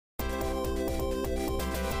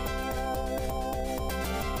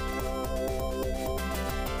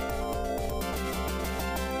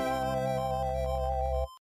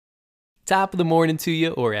Top of the morning to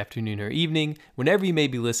you, or afternoon or evening. Whenever you may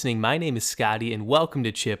be listening, my name is Scotty, and welcome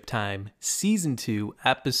to Chip Time, Season 2,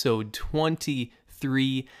 Episode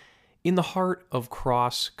 23, in the heart of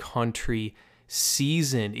cross-country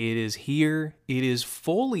season. It is here. It is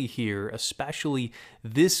fully here, especially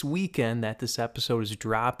this weekend that this episode is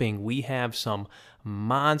dropping. We have some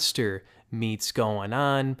monster meets going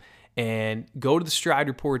on. And go to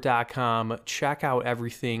thestridereport.com, check out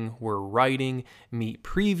everything we're writing, meet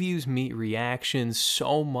previews, meet reactions,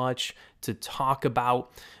 so much to talk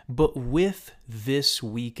about. But with this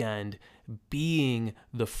weekend being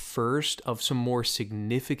the first of some more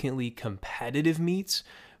significantly competitive meets,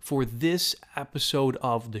 for this episode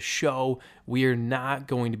of the show, we are not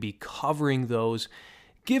going to be covering those.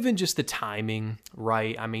 Given just the timing,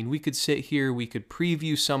 right? I mean, we could sit here, we could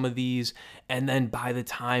preview some of these, and then by the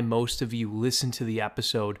time most of you listen to the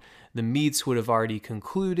episode, the meets would have already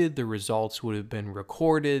concluded, the results would have been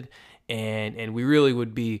recorded, and we really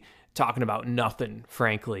would be talking about nothing,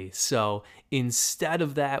 frankly. So instead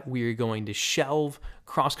of that, we are going to shelve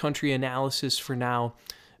cross-country analysis for now.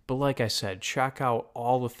 But like I said, check out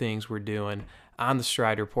all the things we're doing on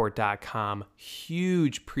thestridereport.com.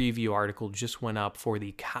 Huge preview article just went up for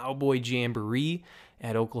the Cowboy Jamboree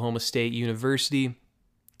at Oklahoma State University,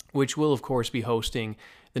 which will, of course, be hosting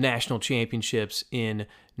the national championships in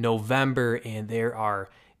November. And there are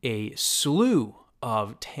a slew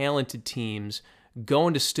of talented teams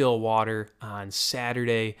going to Stillwater on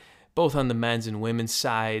Saturday, both on the men's and women's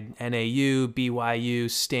side. NAU, BYU,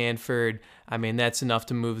 Stanford. I mean, that's enough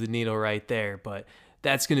to move the needle right there. But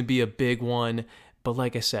that's going to be a big one. But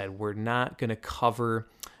like I said, we're not going to cover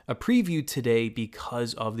a preview today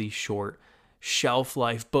because of the short shelf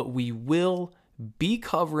life. But we will be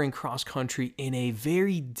covering cross-country in a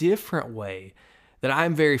very different way that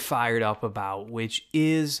I'm very fired up about, which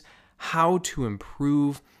is how to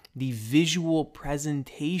improve the visual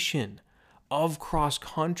presentation of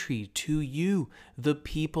cross-country to you, the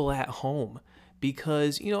people at home.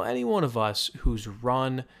 Because, any one of us who's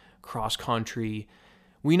run cross-country,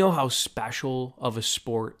 we know how special of a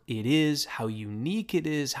sport it is, how unique it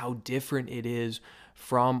is, how different it is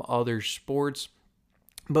from other sports.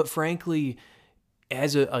 But frankly,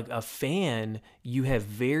 as a fan, you have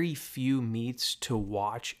very few meets to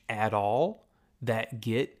watch at all that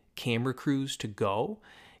get camera crews to go.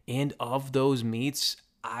 And of those meets,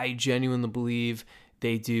 I genuinely believe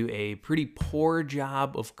they do a pretty poor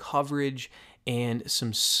job of coverage and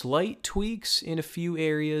some slight tweaks in a few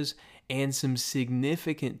areas and some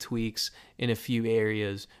significant tweaks in a few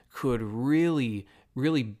areas could really,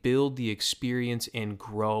 really build the experience and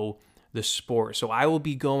grow the sport. So I will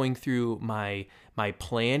be going through my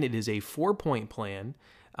plan. It is a 4-point plan.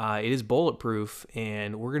 It is bulletproof,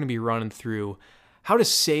 and we're going to be running through how to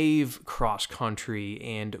save cross-country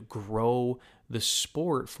and grow the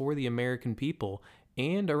sport for the American people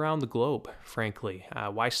and around the globe, frankly.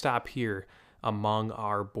 Why stop here among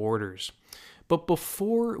our borders? But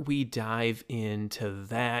before we dive into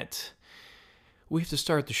that, we have to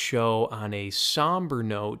start the show on a somber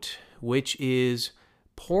note, which is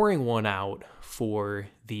pouring one out for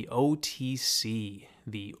the OTC,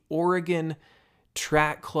 the Oregon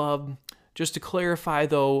Track Club. Just to clarify,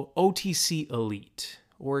 though, OTC Elite,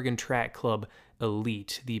 Oregon Track Club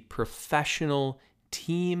Elite, the professional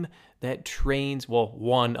team that trains,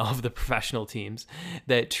 one of the professional teams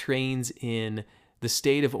that trains in the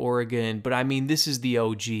state of Oregon. But I mean, this is the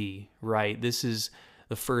OG, right? This is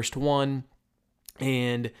the first one.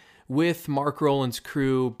 And with Mark Rowland's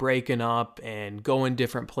crew breaking up and going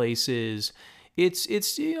different places, I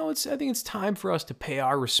think it's time for us to pay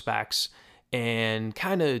our respects and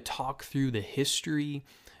kind of talk through the history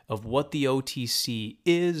of what the OTC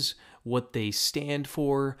is, what they stand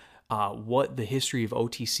for, what the history of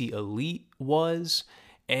OTC Elite was,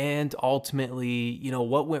 and ultimately,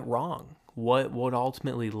 what went wrong, what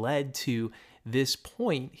ultimately led to this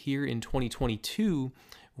point here in 2022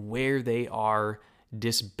 where they are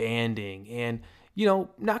disbanding. And,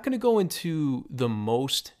 not going to go into the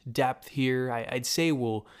most depth here. I'd say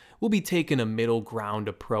we'll be taking a middle ground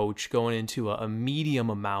approach, going into a medium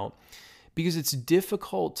amount, because it's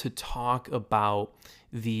difficult to talk about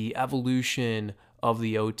the evolution of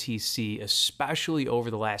the OTC, especially over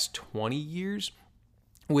the last 20 years,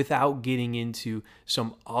 without getting into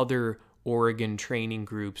some other Oregon training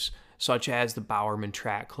groups, such as the Bowerman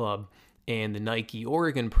Track Club and the Nike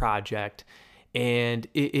Oregon Project. And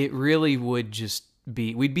it really would just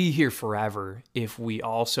be, we'd be here forever if we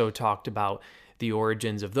also talked about the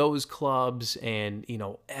origins of those clubs and,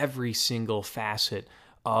 every single facet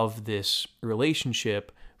of this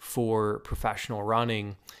relationship for professional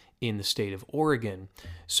running in the state of Oregon.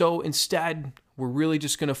 So instead, we're really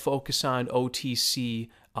just going to focus on OTC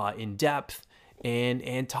in depth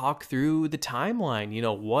and talk through the timeline.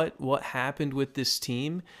 What happened with this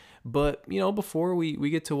team. But before we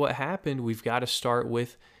get to what happened, we've got to start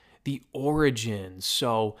with the origins.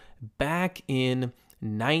 So back in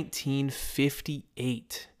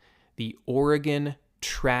 1958, the Oregon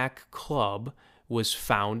Track Club was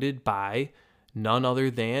founded by none other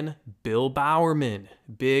than Bill Bowerman.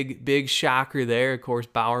 Big shocker there. Of course,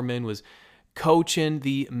 Bowerman was coaching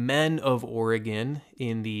the men of Oregon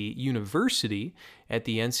in the university at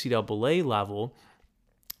the NCAA level.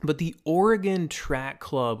 But the Oregon Track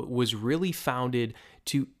Club was really founded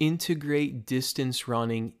to integrate distance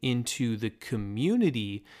running into the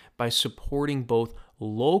community by supporting both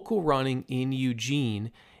local running in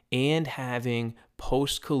Eugene and having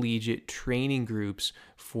post-collegiate training groups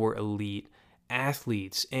for elite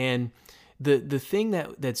athletes. And the thing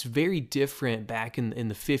that's very different back in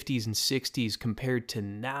the 50s and 60s compared to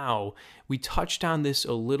now, we touched on this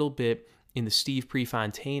a little bit in the Steve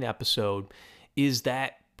Prefontaine episode, is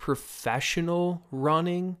that professional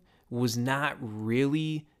running was not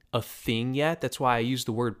really a thing yet. That's why I use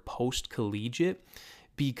the word post-collegiate,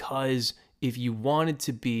 because if you wanted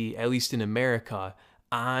to be, at least in America,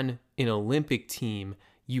 on an Olympic team,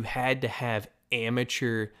 you had to have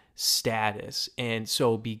amateur status. And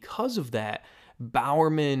so because of that,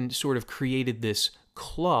 Bowerman sort of created this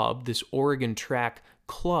club, this Oregon Track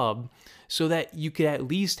Club, so that you could at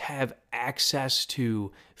least have access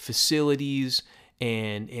to facilities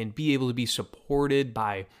and be able to be supported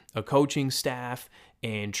by a coaching staff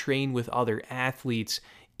and train with other athletes,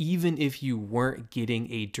 even if you weren't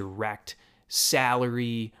getting a direct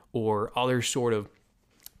salary or other sort of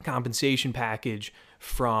compensation package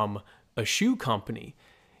from a shoe company.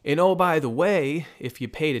 And oh, by the way, if you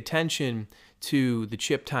paid attention to the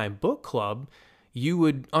Chip Time Book Club, you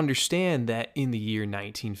would understand that in the year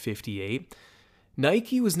 1958,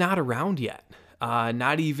 Nike was not around yet,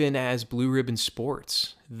 not even as Blue Ribbon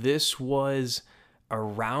Sports. This was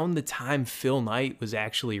around the time Phil Knight was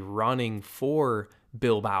actually running for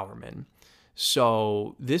Bill Bowerman.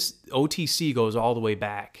 So this OTC goes all the way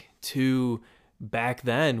back to back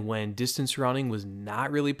then when distance running was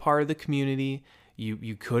not really part of the community.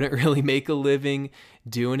 You couldn't really make a living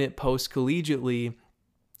doing it post-collegiately.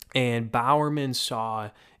 And Bowerman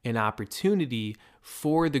saw an opportunity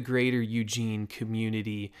for the greater Eugene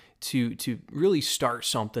community to really start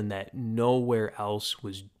something that nowhere else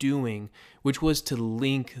was doing, which was to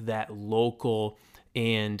link that local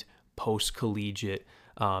and post-collegiate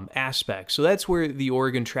aspect. So that's where the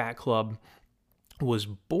Oregon Track Club was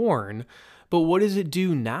born. But what does it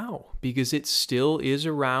do now? Because it still is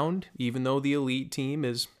around, even though the elite team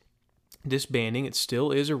is disbanding, it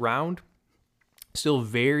still is around, still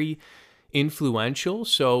very influential.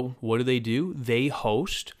 So what do? They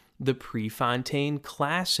host the Prefontaine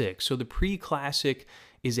Classic. So the Pre-Classic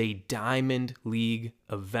is a Diamond League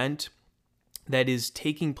event that is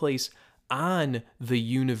taking place on the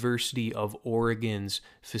University of Oregon's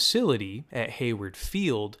facility at Hayward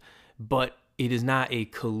Field, but it is not a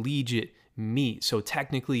collegiate meet. So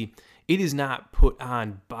technically, it is not put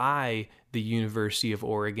on by the University of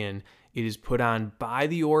Oregon. It is put on by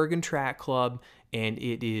the Oregon Track Club, and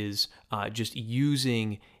it is just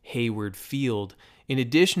using Hayward Field. In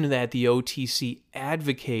addition to that, the OTC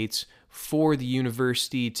advocates for the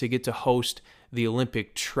university to get to host the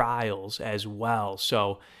Olympic trials as well.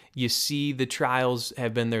 So you see the trials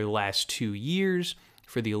have been there the last 2 years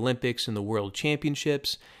for the Olympics and the World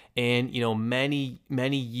Championships. And,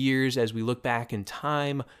 many years as we look back in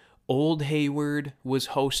time, Old Hayward was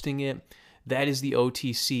hosting it. That is the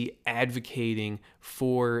OTC advocating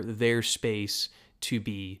for their space to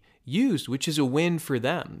be used, which is a win for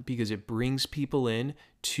them because it brings people in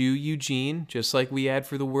to Eugene, just like we had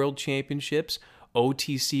for the World Championships.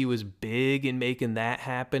 OTC was big in making that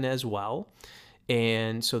happen as well.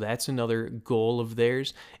 And so that's another goal of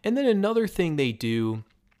theirs. And then another thing they do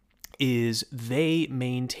is they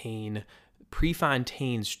maintain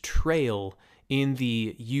Prefontaine's Trail in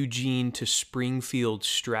the Eugene to Springfield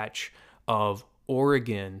stretch of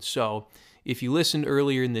Oregon. So if you listened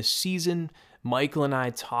earlier in this season, Michael and I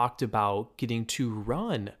talked about getting to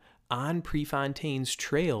run on Prefontaine's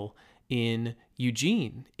Trail in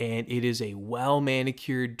Eugene, and it is a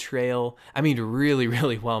well-manicured trail. I mean, really,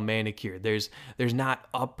 really well-manicured. There's not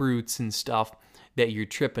uproots and stuff that you're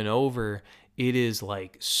tripping over. It is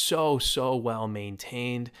like so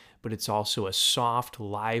well-maintained, but it's also a soft,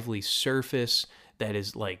 lively surface that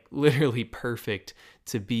is like literally perfect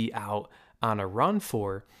to be out on a run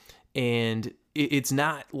for. And it's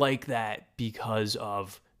not like that because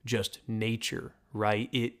of just nature, right?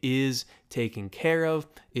 It is taken care of,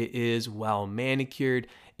 it is well manicured,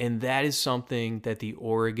 and that is something that the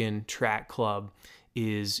Oregon Track Club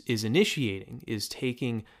is initiating, is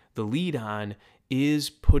taking the lead on, is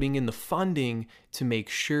putting in the funding to make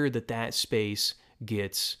sure that that space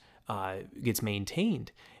gets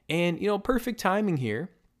maintained. And perfect timing here,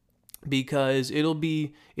 because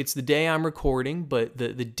it's the day I'm recording, but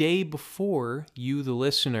the day before you, the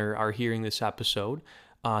listener, are hearing this episode,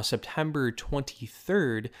 September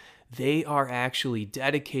 23rd, they are actually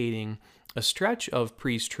dedicating a stretch of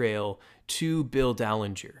Priest Trail to Bill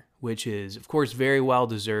Dellinger, which is, of course, very well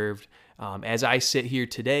deserved. As I sit here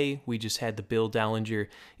today, we just had the Bill Dellinger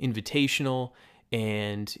Invitational,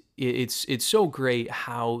 and it's so great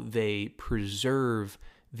how they preserve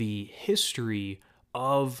the history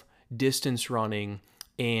of distance running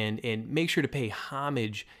and make sure to pay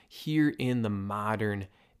homage here in the modern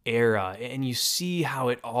era. And you see how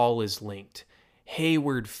it all is linked.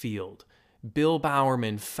 Hayward Field, Bill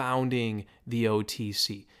Bowerman founding the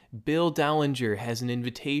OTC. Bill Dellinger has an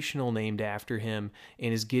invitational named after him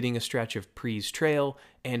and is getting a stretch of Priest Trail,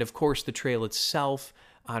 and of course the trail itself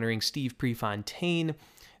honoring Steve Prefontaine.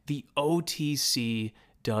 The OTC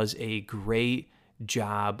does a great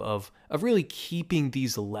job of really keeping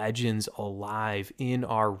these legends alive in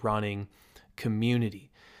our running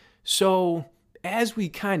community. So as we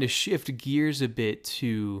kind of shift gears a bit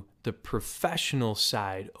to the professional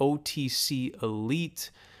side, OTC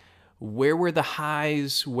Elite, where were the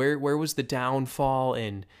highs? Where was the downfall?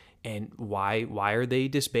 And why are they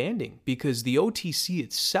disbanding? Because the OTC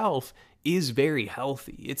itself is very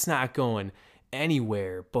healthy. It's not going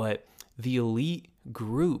anywhere. But the Elite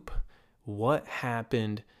group, what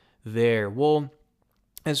happened there? Well,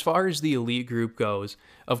 as far as the Elite group goes,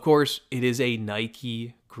 of course, it is a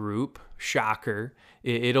Nike group. Shocker.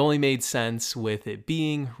 It only made sense with it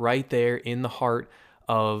being right there in the heart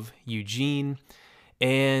of Eugene.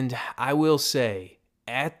 And I will say,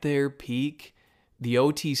 at their peak, the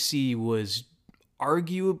OTC was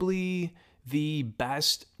arguably the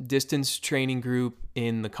best distance training group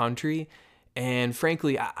in the country. And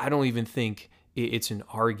frankly, I don't even think it's an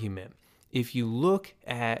argument. If you look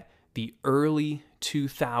at the early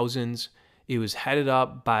 2000s, it was headed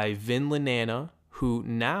up by Vin Lananna, who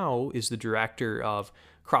now is the director of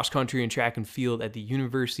cross country and track and field at the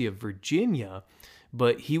University of Virginia.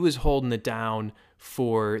 But he was holding it down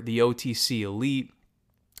for the OTC Elite.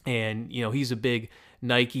 And, he's a big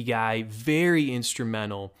Nike guy, very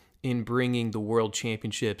instrumental in bringing the World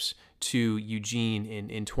Championships to Eugene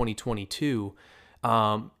in 2022.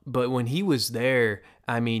 But when he was there,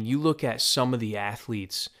 you look at some of the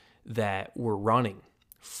athletes that were running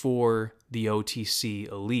for the OTC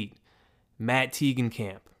Elite. Matt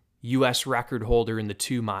Tegenkamp, U.S. record holder in the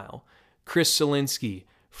 2 mile. Chris Zielinski,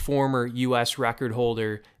 former U.S. record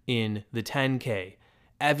holder in the 10K.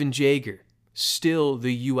 Evan Jager, still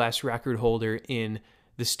the U.S. record holder in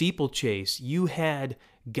the steeplechase. You had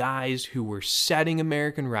guys who were setting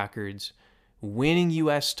American records, winning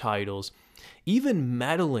U.S. titles, even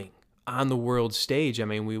medaling on the world stage.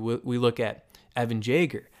 We look at Evan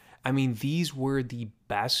Jager. These were the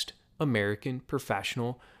best American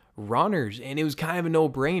professional runners, and it was kind of a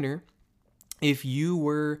no-brainer. If you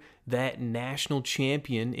were that national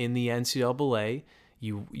champion in the NCAA,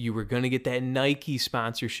 you were going to get that Nike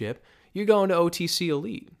sponsorship, you're going to OTC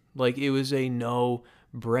Elite. Like, it was a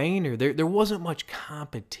no-brainer. There wasn't much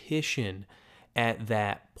competition at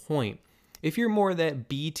that point. If you're more that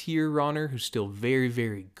B-tier runner who's still very,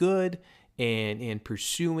 very good and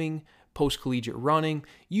pursuing post-collegiate running,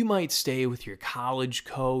 you might stay with your college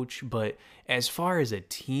coach, but as far as a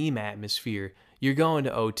team atmosphere, you're going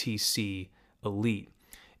to OTC Elite.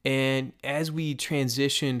 And as we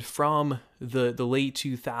transitioned from the late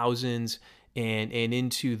 2000s and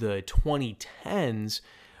into the 2010s,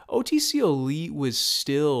 OTC Elite was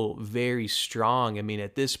still very strong.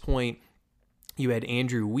 At this point, you had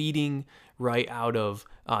Andrew Wheating right out of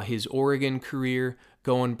his Oregon career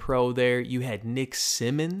going pro there. You had Nick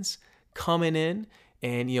Simmons coming in,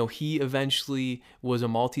 and he eventually was a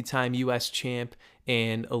multi-time U.S. champ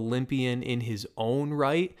and Olympian in his own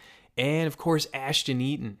right. And of course, Ashton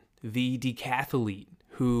Eaton, the decathlete,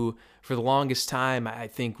 who for the longest time I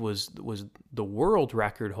think was the world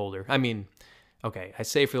record holder. I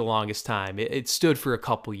say for the longest time. It stood for a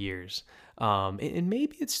couple years, and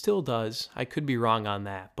maybe it still does. I could be wrong on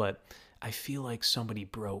that, but I feel like somebody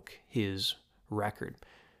broke his record.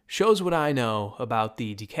 Shows what I know about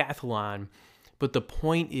the decathlon, but the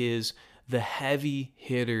point is the heavy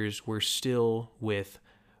hitters were still with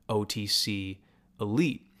OTC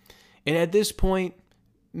Elite. And at this point,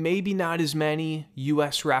 maybe not as many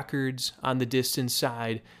U.S. records on the distance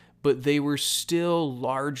side, but they were still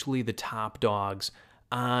largely the top dogs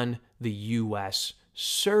on the U.S.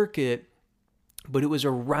 circuit. But it was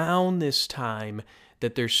around this time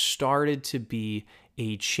that there started to be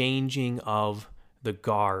a changing of the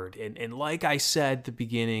guard. And like I said at the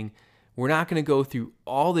beginning, we're not going to go through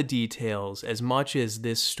all the details as much as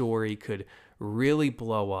this story could really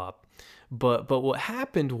blow up. But what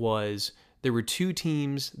happened was there were two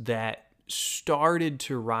teams that started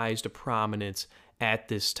to rise to prominence at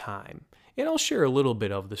this time. And I'll share a little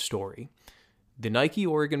bit of the story. The Nike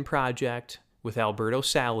Oregon Project with Alberto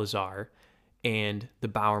Salazar and the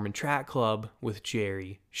Bowerman Track Club with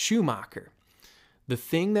Jerry Schumacher. The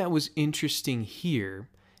thing that was interesting here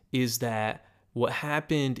is that what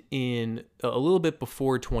happened in a little bit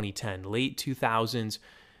before 2010, late 2000s,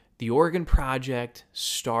 the Oregon Project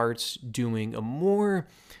starts doing a more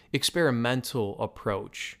experimental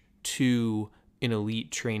approach to an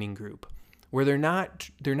elite training group, where they're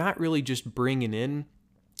not really just bringing in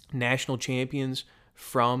national champions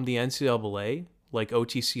from the NCAA like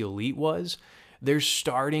OTC Elite was. They're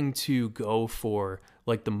starting to go for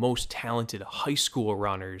like the most talented high school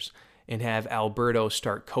runners and have Alberto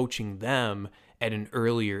start coaching them at an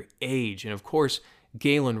earlier age. And of course,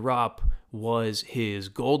 Galen Rupp was his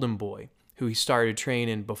golden boy, who he started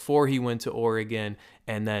training before he went to Oregon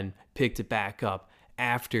and then picked it back up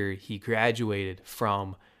after he graduated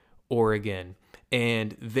from Oregon.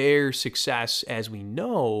 And their success, as we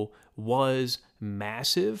know, was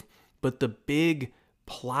massive. But the big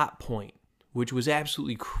plot point, which was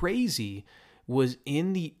absolutely crazy, was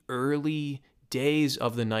in the early days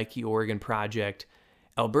of the Nike Oregon Project,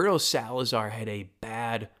 Alberto Salazar had a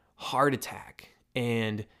bad heart attack.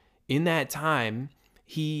 And in that time,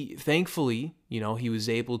 he thankfully, he was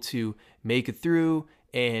able to make it through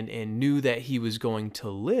and knew that he was going to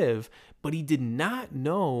live, but he did not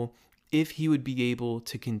know if he would be able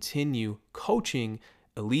to continue coaching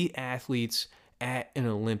elite athletes at an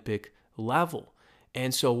Olympic level.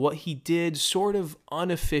 And so what he did sort of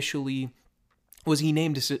unofficially was he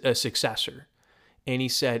named a successor. And he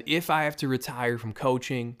said, if I have to retire from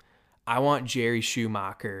coaching, I want Jerry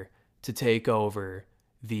Schumacher to take over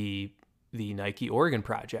the Nike Oregon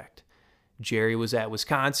Project. Jerry was at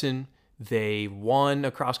Wisconsin. They won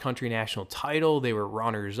a cross-country national title. They were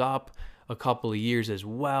runners-up a couple of years as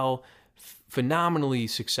well. Phenomenally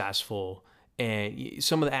successful. And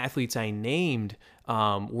some of the athletes I named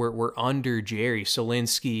were under Jerry,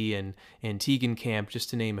 Solinsky and Tegenkamp,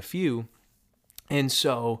 just to name a few. And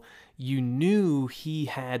so you knew he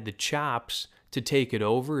had the chops to take it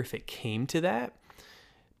over if it came to that.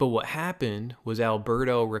 But what happened was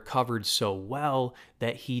Alberto recovered so well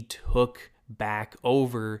that he took back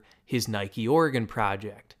over his Nike Oregon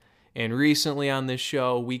Project. And recently on this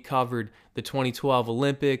show, we covered the 2012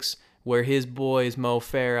 Olympics, where his boys Mo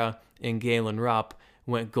Farah and Galen Rupp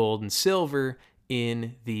went gold and silver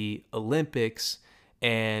in the Olympics.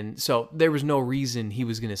 And so there was no reason he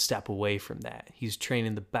was going to step away from that. He's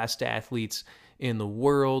training the best athletes in the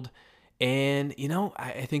world. And,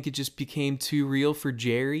 I think it just became too real for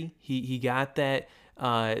Jerry. He got that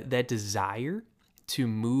desire to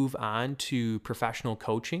move on to professional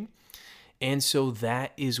coaching. And so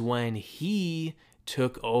that is when he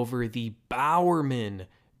took over the Bowerman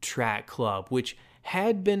Track Club, which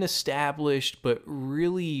had been established, but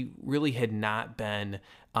really had not been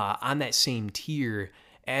on that same tier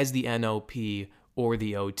as the NOP or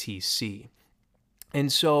the OTC. And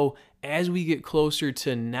so as we get closer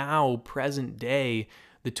to now, present day,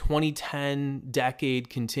 the 2010 decade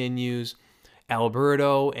continues.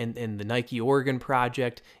 Alberto and the Nike Oregon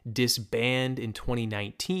Project disband in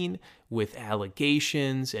 2019 with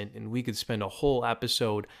allegations, and we could spend a whole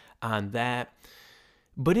episode on that.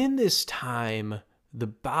 But in this time, the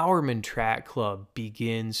Bowerman Track Club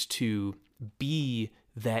begins to be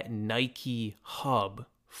that Nike hub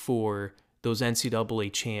for those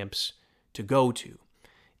NCAA champs to go to.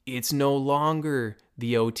 It's no longer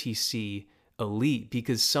the OTC Elite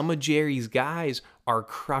because some of Jerry's guys are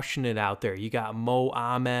crushing it out there. You got Mo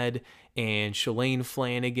Ahmed and Shalane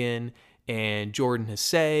Flanagan and Jordan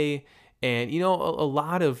Hasay and, a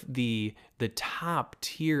lot of the top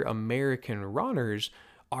tier American runners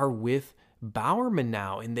are with Bowerman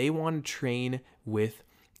now, and they want to train with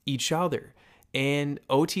each other. And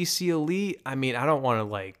OTC Elite, I don't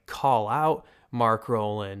want to call out Mark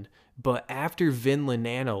Rowland, but after Vin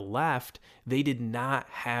Lanano left, they did not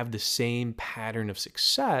have the same pattern of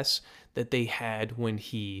success that they had when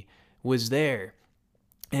he was there.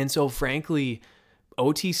 And so frankly,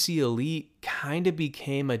 OTC Elite kind of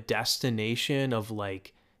became a destination of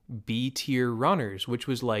B-tier runners, which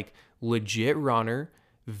was like legit runner,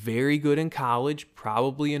 very good in college,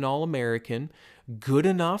 probably an All-American, good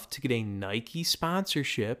enough to get a Nike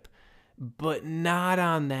sponsorship, but not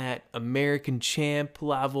on that American champ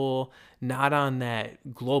level, not on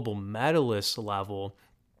that global medalist level.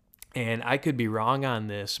 And I could be wrong on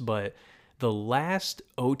this, but the last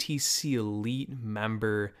OTC Elite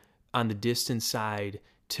member on the distance side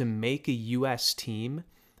to make a U.S. team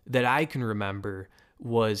that I can remember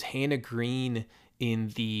was Hannah Green in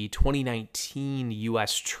the 2019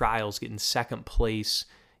 U.S. trials, getting second place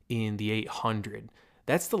in the 800.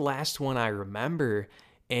 That's the last one I remember.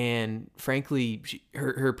 And frankly,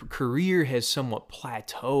 her career has somewhat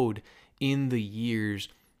plateaued in the years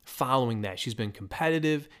following that. She's been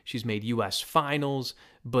competitive, she's made U.S. finals,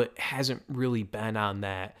 but hasn't really been on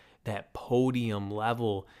that podium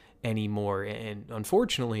level anymore. And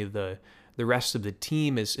unfortunately, the rest of the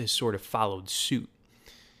team has sort of followed suit.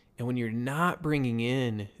 And when you're not bringing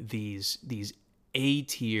in these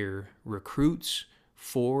A-tier recruits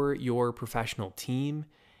for your professional team,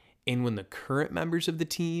 and when the current members of the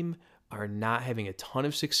team are not having a ton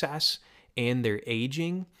of success and they're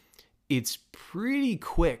aging, it's pretty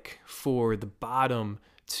quick for the bottom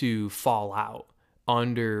to fall out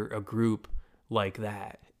under a group like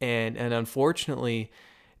that. And unfortunately,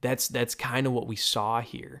 that's kind of what we saw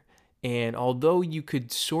here. And although you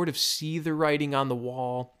could sort of see the writing on the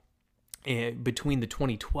wall between the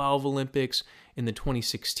 2012 Olympics and the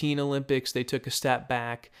 2016 Olympics, they took a step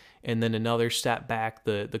back, and then another step back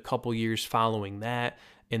the couple years following that,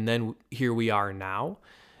 and then here we are now.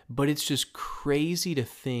 But it's just crazy to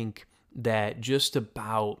think that just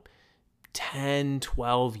about 10,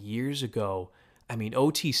 12 years ago, I mean,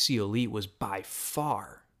 OTC Elite was by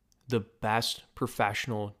far the best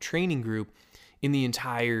professional training group in the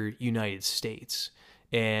entire United States.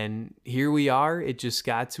 And here we are. It just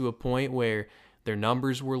got to a point where their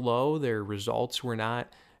numbers were low, their results were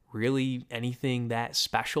not really anything that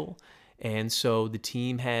special. And so the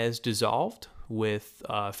team has dissolved, with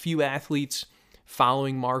a few athletes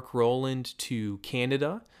following Mark Rowland to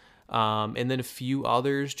Canada, and then a few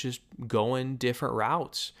others just going different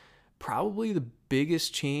routes. Probably the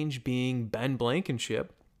biggest change being Ben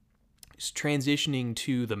Blankenship is transitioning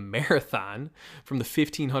to the marathon, from the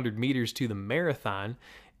 1,500 meters to the marathon,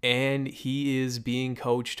 and he is being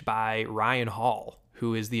coached by Ryan Hall,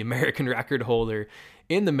 who is the American record holder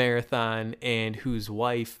in the marathon, and whose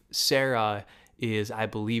wife, Sarah, is, I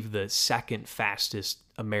believe, the second fastest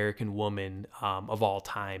American woman of all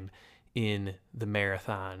time in the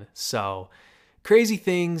marathon. So crazy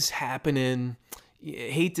things happening. I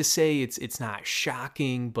hate to say it's not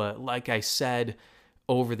shocking, but like I said,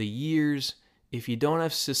 over the years, if you don't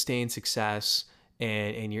have sustained success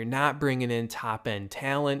and you're not bringing in top end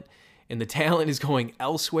talent, and the talent is going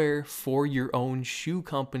elsewhere for your own shoe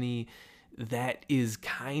company, that is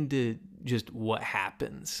kind of just what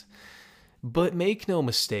happens. But make no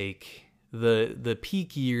mistake, the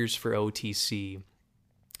peak years for OTC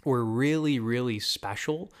were really, really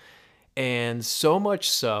special. And so much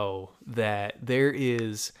so that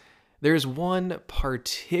there's one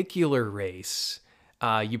particular race,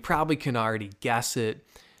 you probably can already guess it,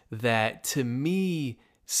 that to me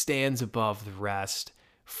stands above the rest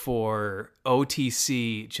for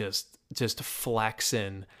OTC just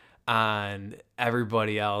flexing on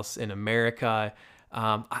everybody else in America.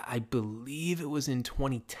 I believe it was in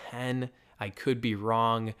 2010. I could be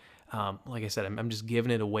wrong. Like I said, I'm just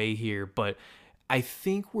giving it away here, but I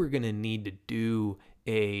think we're going to need to do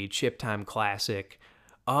a Chip Time Classic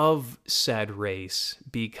of said race,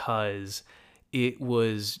 because it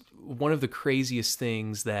was one of the craziest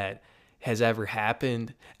things that has ever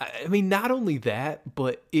happened. I mean, not only that,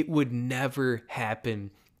 but it would never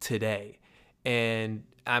happen today. And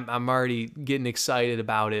I'm already getting excited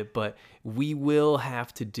about it, but we will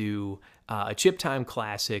have to do a Chip Time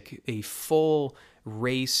Classic, a full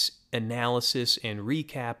race analysis and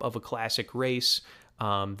recap of a classic race,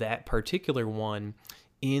 that particular one,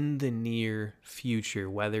 in the near future,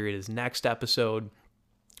 whether it is next episode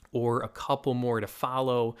or a couple more to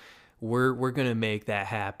follow. We're going to make that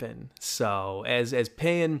happen. So as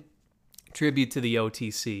paying tribute to the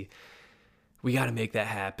OTC, we got to make that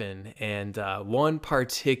happen. And one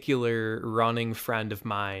particular running friend of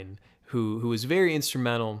mine who was very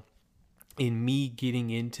instrumental in me getting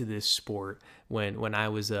into this sport when I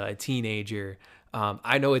was a teenager,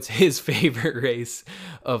 I know it's his favorite race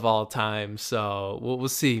of all time. So we'll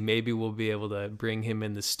see. Maybe we'll be able to bring him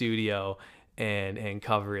in the studio and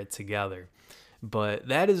cover it together. But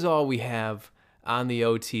that is all we have on the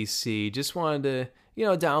OTC. Just wanted to,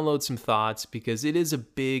 download some thoughts, because it is a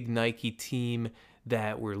big Nike team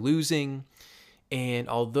that we're losing. And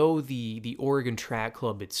although the Oregon Track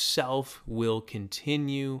Club itself will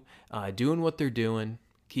continue doing what they're doing,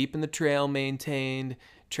 keeping the trail maintained,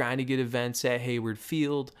 trying to get events at Hayward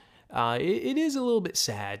Field, it is a little bit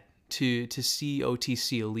sad to see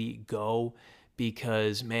OTC Elite go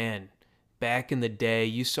because, man, back in the day,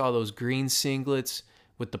 you saw those green singlets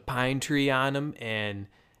with the pine tree on them, and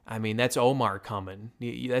I mean, that's Omar coming.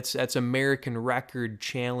 That's American record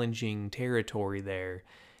challenging territory there.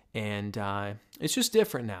 And it's just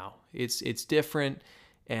different now. It's different,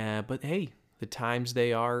 but hey, the times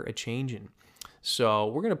they are a-changing. So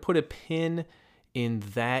we're going to put a pin in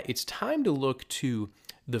that. It's time to look to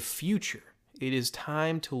the future. It is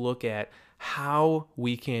time to look at how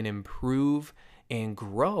we can improve and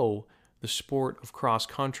grow the sport of cross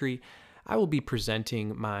country. I will be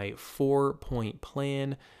presenting my 4-point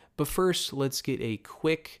plan, but first, let's get a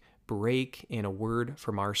quick break and a word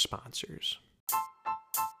from our sponsors.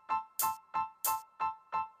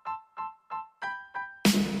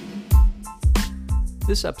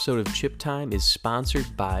 This episode of Chip Time is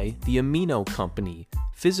sponsored by the Amino Company.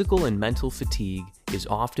 Physical and mental fatigue is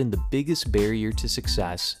often the biggest barrier to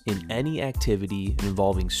success in any activity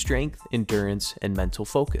involving strength, endurance, and mental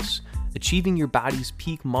focus. Achieving your body's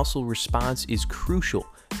peak muscle response is crucial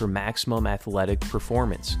for maximum athletic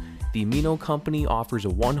performance. The Amino Company offers a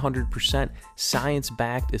 100%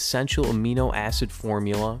 science-backed essential amino acid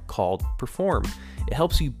formula called Perform. It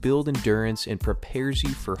helps you build endurance and prepares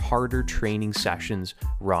you for harder training sessions,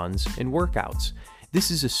 runs, and workouts.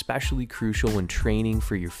 This is especially crucial when training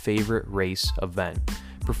for your favorite race event.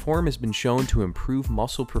 Perform has been shown to improve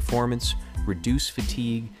muscle performance, reduce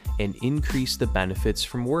fatigue, and increase the benefits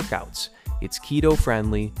from workouts. It's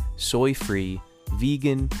keto-friendly, soy-free,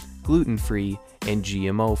 vegan, gluten-free, and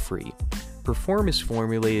GMO-free. Perform is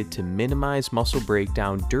formulated to minimize muscle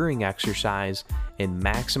breakdown during exercise and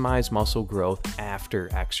maximize muscle growth after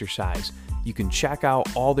exercise. You can check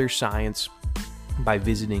out all their science by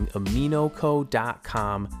visiting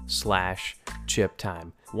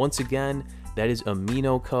aminoco.com/chiptime. Once again, that is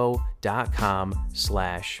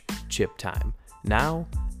aminoco.com/chiptime. Now,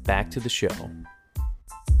 back to the show.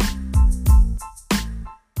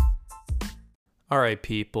 All right,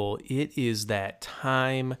 people, it is that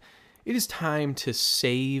time. It is time to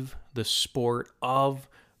save the sport of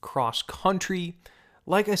cross country.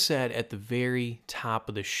 Like I said at the very top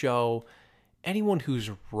of the show, anyone who's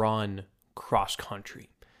run cross country,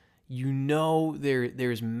 you know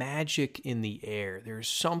there's magic in the air. There's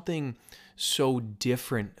something so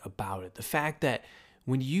different about it. The fact that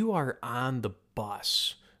when you are on the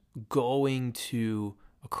bus going to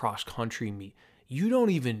a cross country meet, you don't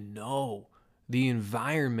even know the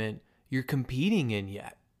environment you're competing in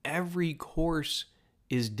yet. Every course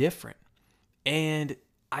is different. And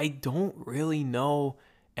I don't really know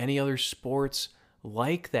any other sports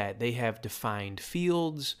like that. They have defined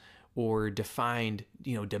fields or defined,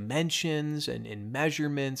 dimensions and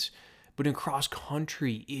measurements. But in cross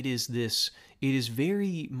country, it is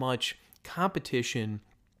very much competition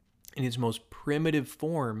in its most primitive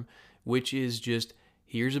form, which is just,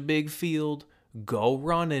 here's a big field, go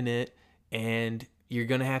run in it, and you're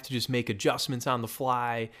going to have to just make adjustments on the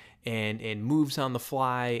fly and moves on the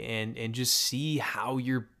fly and just see how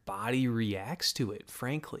your body reacts to it,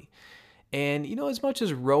 frankly. And, as much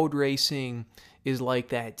as road racing is like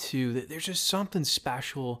that too, there's just something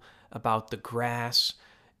special about the grass.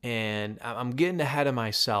 And I'm getting ahead of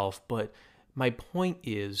myself, but my point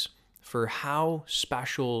is, for how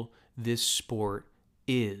special this sport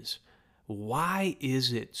is, why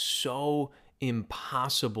is it so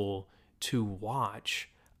impossible to watch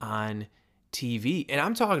on TV? And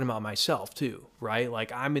I'm talking about myself too, right?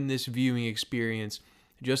 Like, I'm in this viewing experience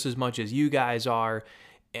just as much as you guys are,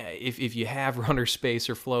 if you have Runner Space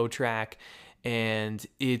or Flow Track, and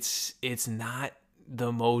it's not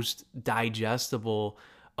the most digestible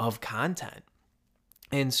of content.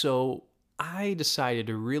 And so I decided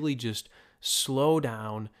to really just slow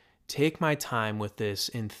down, take my time with this,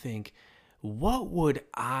 and think, what would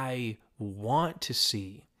I want to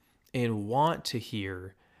see and want to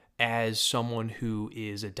hear as someone who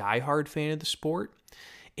is a diehard fan of the sport?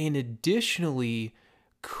 And additionally,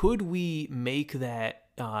 could we make that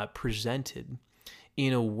presented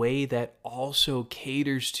in a way that also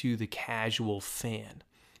caters to the casual fan?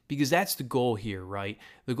 Because that's the goal here, right?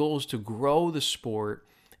 The goal is to grow the sport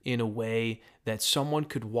in a way that someone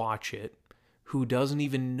could watch it who doesn't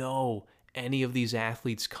even know any of these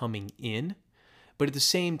athletes coming in. But at the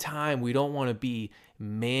same time, we don't want to be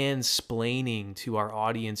mansplaining to our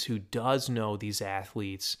audience who does know these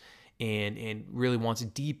athletes and really wants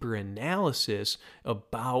deeper analysis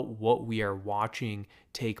about what we are watching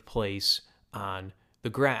take place on the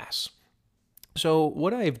grass. So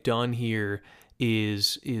what I've done here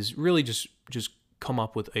is really just come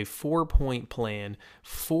up with a 4-point plan,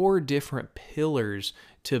 4 different pillars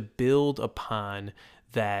to build upon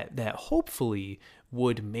that hopefully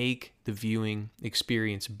would make the viewing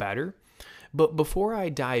experience better. But before I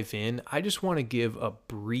dive in, I just want to give a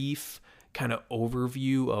brief kind of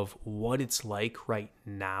overview of what it's like right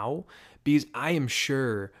now, because I am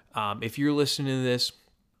sure if you're listening to this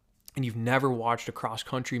and you've never watched a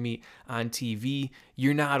cross-country meet on TV,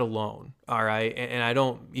 you're not alone, all right? And I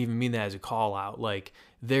don't even mean that as a call-out. Like,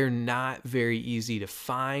 they're not very easy to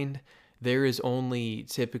find. There is only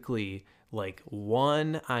typically like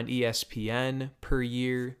one on ESPN per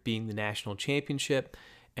year, being the national championship,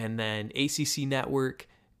 and then ACC Network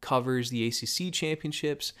covers the ACC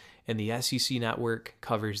championships, and the SEC Network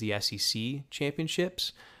covers the SEC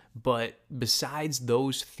championships. But besides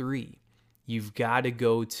those 3, you've got to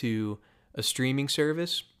go to a streaming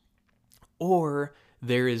service, or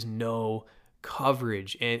there is no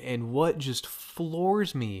coverage. And what just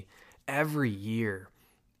floors me every year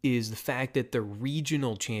is the fact that the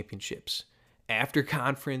regional championships, after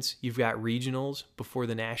conference, you've got regionals before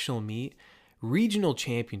the national meet. Regional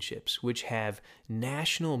championships, which have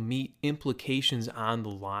national meet implications on the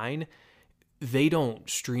line, they don't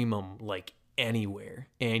stream them like anywhere.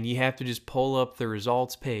 And you have to just pull up the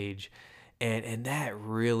results page. And that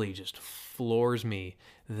really just floors me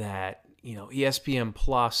that, ESPN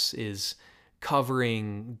Plus is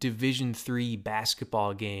covering Division III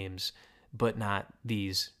basketball games, but not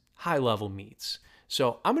these high-level meets.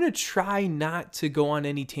 So I'm going to try not to go on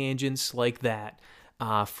any tangents like that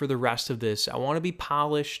for the rest of this. I want to be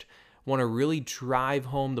polished, want to really drive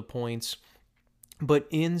home the points. But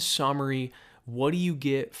in summary, what do you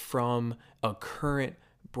get from a current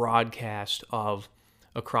broadcast of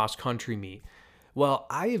a cross-country meet? Well,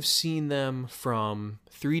 I have seen them from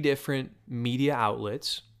 3 different media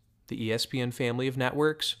outlets: the ESPN family of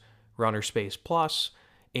networks, Runner Space Plus,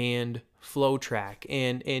 and FloTrack.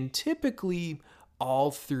 And typically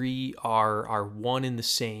all 3 are one and the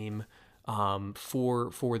same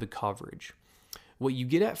for the coverage. What you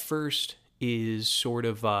get at first is sort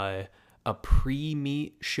of a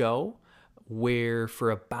pre-meet show where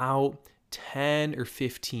for about 10 or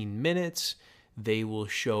 15 minutes, they will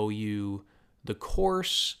show you the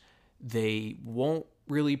course. They won't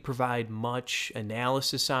really provide much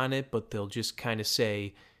analysis on it, but they'll just kind of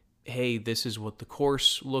say, hey, this is what the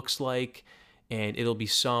course looks like, and it'll be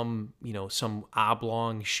some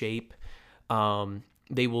oblong shape.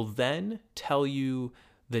 They will then tell you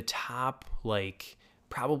the top,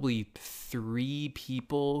 probably 3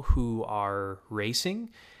 people who are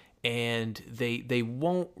racing, and they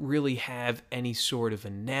won't really have any sort of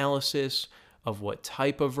analysis of what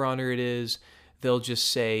type of runner it is. They'll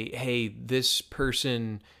just say, hey, this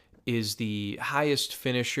person is the highest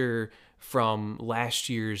finisher from last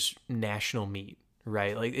year's national meet,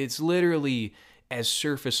 right? Like, it's literally as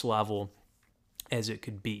surface level as it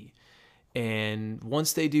could be. And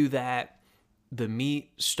once they do that, the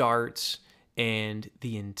meet starts, and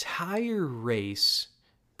the entire race,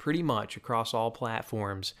 pretty much across all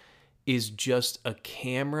platforms, is just a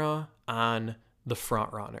camera on the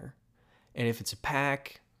front runner. And if it's a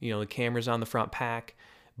pack, the camera's on the front pack.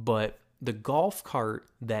 But the golf cart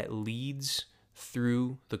that leads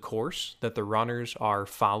through the course that the runners are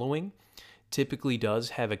following typically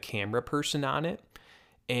does have a camera person on it.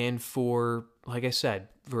 And for, like I said,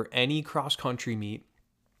 for any cross-country meet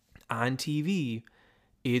on TV,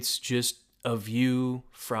 it's just a view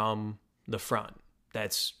from the front.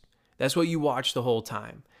 That's what you watch the whole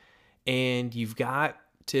time. And you've got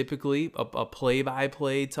typically a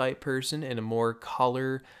play-by-play type person and a more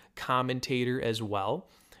color commentator as well.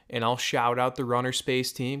 And I'll shout out the Runner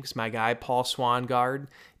Space team because my guy Paul Swangard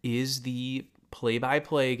is the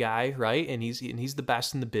play-by-play guy, right? And he's the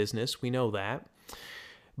best in the business. We know that.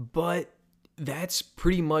 But that's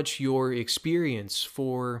pretty much your experience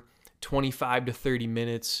for 25 to 30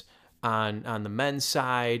 minutes on the men's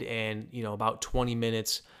side, and about 20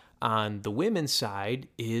 minutes on the women's side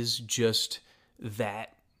is just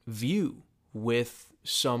that view with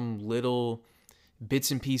some little bits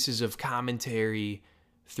and pieces of commentary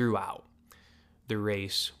throughout. The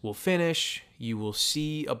race will finish. You will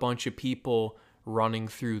see a bunch of people running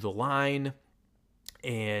through the line,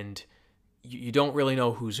 and you don't really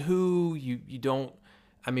know who's who. You don't,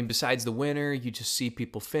 besides the winner, you just see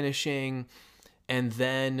people finishing. And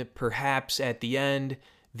then perhaps at the end,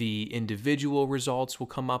 the individual results will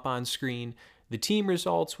come up on screen. The team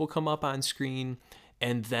results will come up on screen.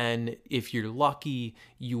 And then if you're lucky,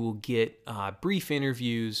 you will get brief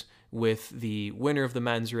interviews with the winner of the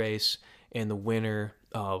men's race and the winner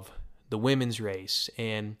of the women's race.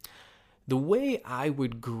 And the way I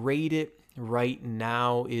would grade it right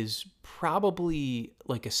now is probably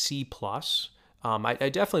like a C plus. I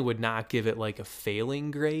definitely would not give it like a failing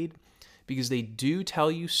grade because they do tell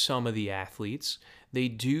you some of the athletes. They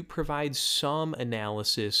do provide some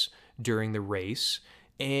analysis during the race,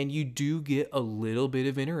 and you do get a little bit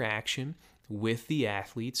of interaction with the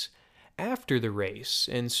athletes after the race.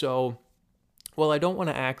 And so, well, I don't want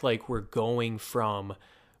to act like we're going from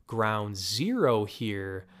ground zero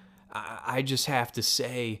here. I just have to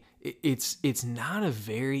say it's not a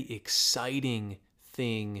very exciting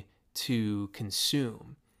thing to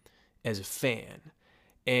consume as a fan.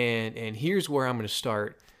 And here's where I'm going to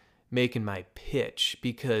start making my pitch,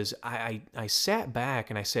 because I sat back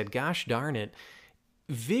and I said, gosh darn it,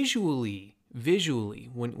 visually,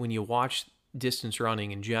 when you watch distance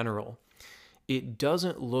running in general, it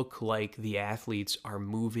doesn't look like the athletes are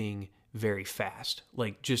moving very fast.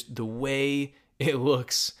 Like, just the way it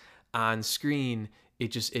looks on screen,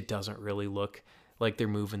 it doesn't really look like they're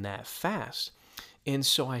moving that fast. And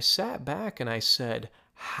so I sat back and I said,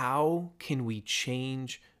 how can we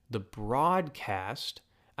change the broadcast?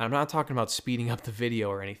 I'm not talking about speeding up the video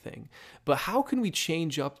or anything, but how can we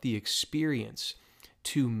change up the experience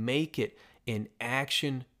to make it an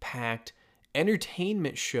action-packed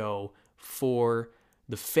entertainment show for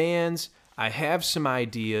the fans? I have some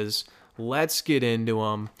ideas. Let's get into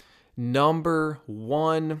them. Number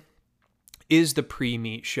one is the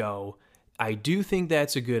pre-meet show. I do think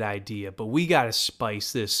that's a good idea, but we got to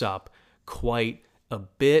spice this up quite a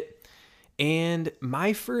bit. And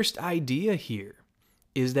my first idea here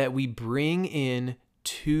is that we bring in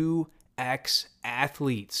 2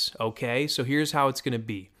 ex-athletes, okay? So here's how it's going to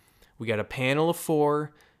be. We got a panel of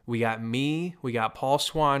 4. We got me, we got Paul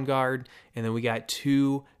Swangard, and then we got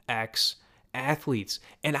 2 ex-athletes.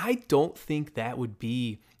 And I don't think that would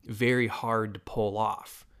be very hard to pull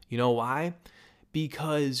off. You know why?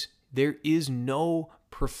 Because there is no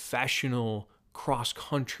professional cross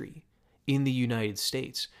country in the United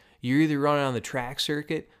States. You're either running on the track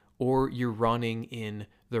circuit or you're running in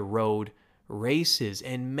the road races.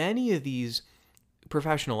 And many of these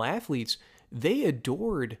professional athletes, they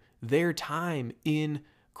adored their time in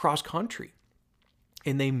cross country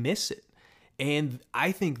and they miss it. And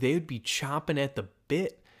I think they would be chomping at the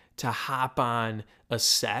bit to hop on a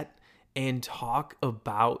set and talk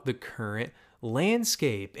about the current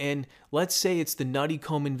landscape. And let's say it's the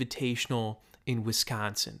Nutty-Combe Invitational in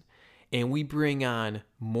Wisconsin, and we bring on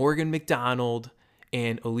Morgan McDonald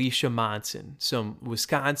and Alicia Monson, some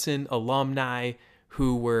Wisconsin alumni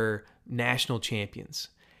who were national champions.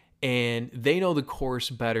 And they know the course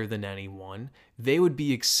better than anyone. They would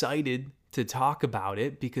be excited to talk about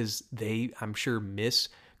it because they, I'm sure, miss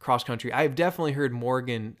cross country. I've definitely heard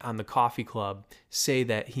Morgan on the Coffee Club say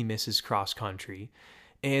that he misses cross country.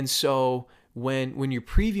 And so when you're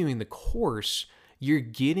previewing the course, you're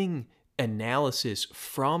getting analysis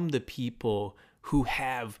from the people who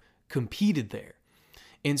have competed there.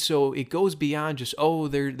 And so it goes beyond just, oh,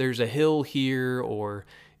 there's a hill here, or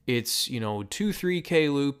it's, 2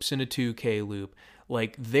 3K loops and a 2K loop.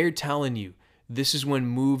 Like, they're telling you, this is when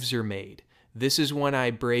moves are made. This is when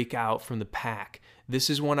I break out from the pack. This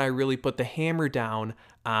is when I really put the hammer down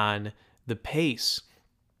on the pace.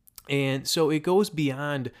 And so it goes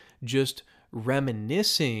beyond just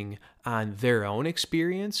reminiscing on their own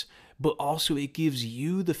experience, but also it gives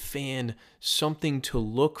you, the fan, something to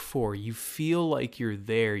look for. You feel like you're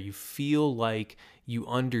there. You feel like you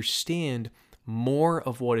understand more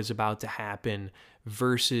of what is about to happen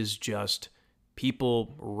versus just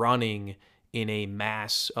people running in a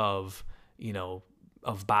mass of,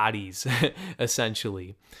 of bodies,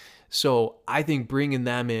 essentially. So I think bringing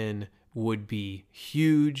them in would be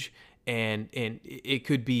huge. And it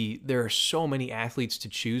could be, there are so many athletes to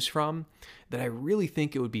choose from that I really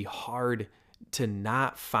think it would be hard to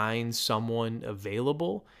not find someone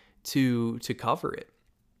available to cover it.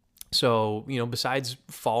 So, besides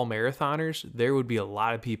fall marathoners, there would be a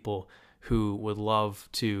lot of people who would love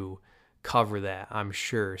to cover that, I'm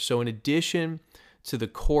sure. So in addition to the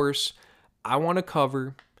course, I want to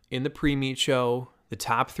cover in the pre-meet show the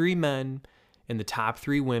top 3 men and the top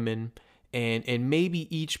 3 women. And maybe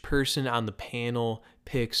each person on the panel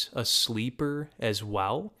picks a sleeper as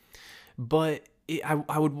well. But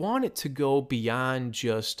I would want it to go beyond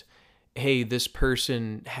just, hey, this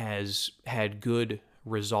person has had good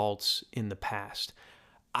results in the past.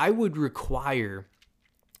 I would require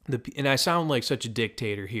and I sound like such a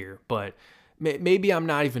dictator here, but maybe I'm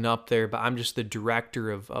not even up there, but I'm just the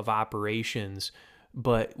director of operations.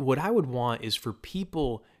 But what I would want is for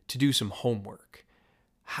people to do some homework.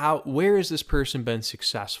 Where has this person been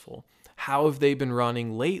successful? How have they been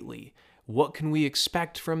running lately? What can we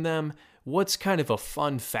expect from them? What's kind of a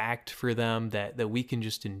fun fact for them that we can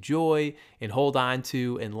just enjoy and hold on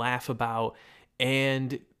to and laugh about?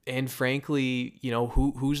 And frankly,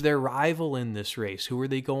 who's their rival in this race? Who are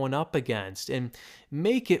they going up against? And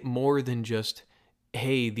make it more than just,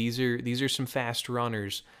 hey, these are some fast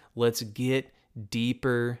runners. Let's get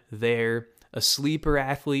deeper there. A sleeper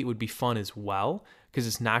athlete would be fun as well, because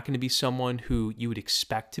it's not going to be someone who you would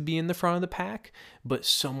expect to be in the front of the pack, but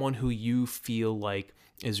someone who you feel like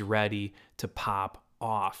is ready to pop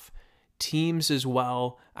off. Teams as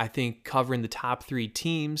well, I think covering the top 3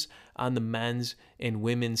 teams on the men's and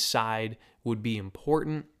women's side would be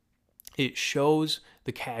important. It shows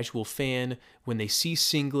the casual fan when they see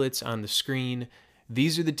singlets on the screen,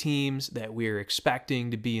 these are the teams that we're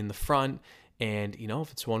expecting to be in the front. And,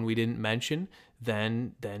 if it's one we didn't mention,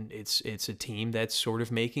 then it's a team that's sort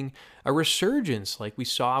of making a resurgence, like we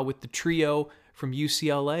saw with the trio from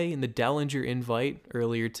UCLA and the Dellinger invite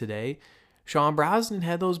earlier today. Sean Brosnan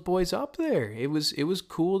had those boys up there. It was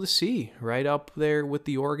cool to see, right up there with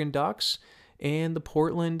the Oregon Ducks and the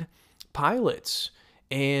Portland Pilots.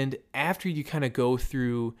 And after you kind of go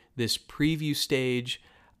through this preview stage,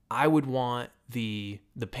 I would want the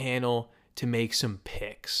panel to make some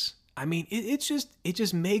picks. I mean, it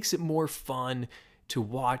just makes it more fun to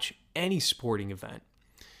watch any sporting event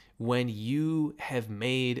when you have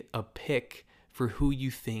made a pick for who you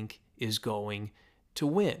think is going to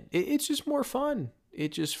win. It's just more fun.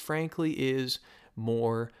 It just frankly is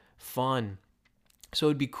more fun. So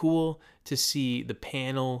it'd be cool to see the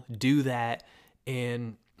panel do that,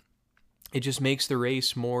 and it just makes the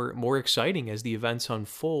race more exciting as the events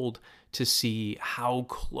unfold to see how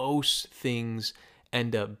close things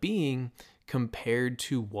end up being compared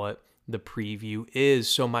to what the preview is.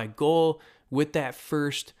 So my goal with that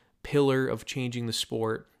first pillar of changing the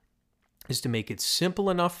sport is to make it simple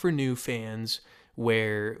enough for new fans,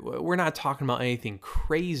 where we're not talking about anything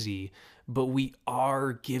crazy, but we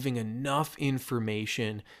are giving enough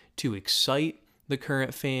information to excite the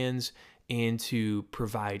current fans and to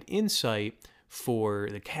provide insight for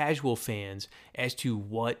the casual fans as to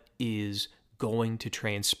what is going to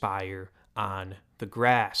transpire on the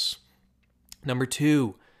grass. Number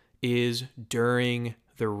 2 is during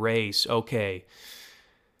the race. Okay,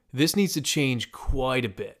 this needs to change quite a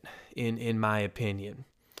bit in my opinion.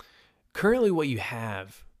 Currently what you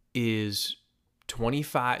have is 20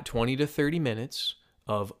 to 30 minutes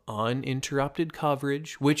of uninterrupted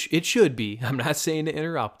coverage, which it should be. I'm not saying to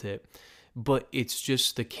interrupt it, but it's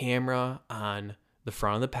just the camera on the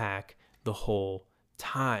front of the pack the whole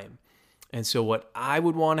time. And so what I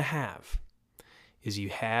would want to have is you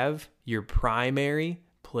have your primary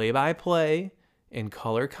play-by-play and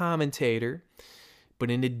color commentator,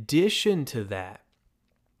 but in addition to that,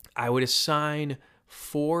 I would assign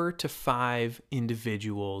 4 to 5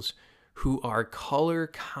 individuals who are color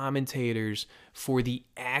commentators for the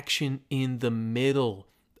action in the middle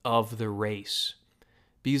of the race.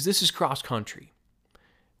 Because this is cross country,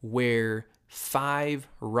 where 5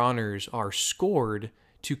 runners are scored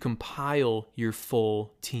to compile your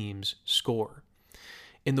full team's score.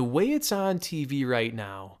 And the way it's on TV right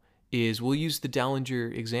now is, we'll use the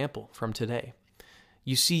Dellinger example from today.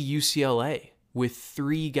 You see UCLA with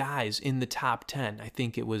 3 guys in the top 10. I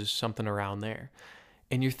think it was something around there.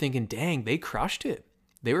 And you're thinking, dang, they crushed it.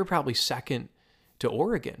 They were probably second to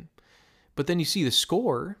Oregon. But then you see the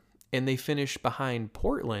score, and they finish behind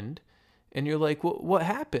Portland, and you're like, well, what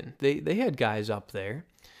happened? They had guys up there.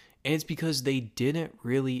 And it's because they didn't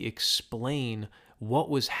really explain what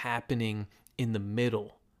was happening in the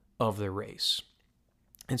middle of the race.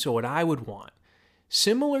 And so what I would want,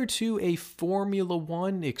 similar to a Formula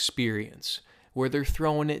One experience, where they're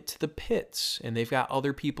throwing it to the pits and they've got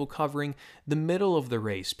other people covering the middle of the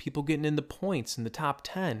race, people getting in the points in the top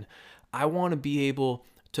 10. I want to be able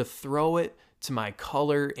to throw it to my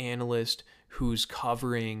color analyst who's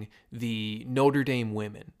covering the Notre Dame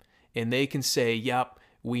women. And they can say, yep,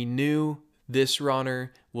 we knew this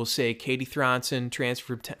runner. We'll say Katie Thronson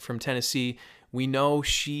transferred from Tennessee. We know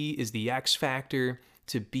she is the X factor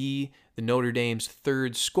to be the Notre Dame's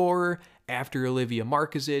 3rd scorer after Olivia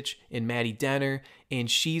Markovic and Maddie Denner, and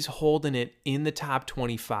she's holding it in the top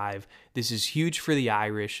 25. This is huge for the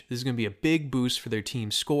Irish. This is going to be a big boost for their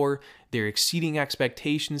team score. They're exceeding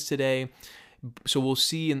expectations today. So we'll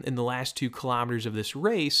see in the last 2 kilometers of this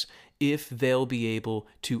race if they'll be able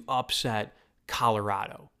to upset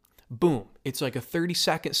Colorado. Boom. It's like a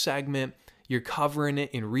 30-second segment. you're covering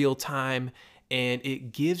it in real time, and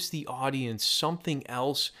it gives the audience something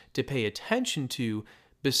else to pay attention to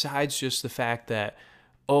besides just the fact that,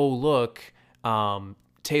 oh, look,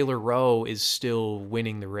 Taylor Rowe is still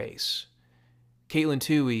winning the race. Caitlin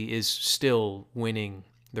Toohey is still winning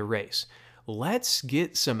the race. Let's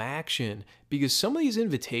get some action, because some of these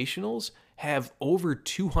invitationals have over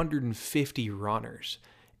 250 runners.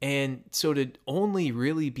 And so to only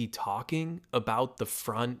really be talking about the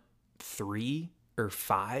front 3 or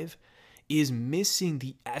 5 is missing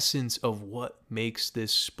the essence of what makes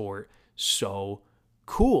this sport so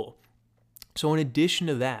cool. So in addition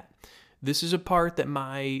to that, this is a part that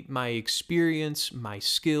my experience, my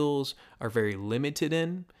skills are very limited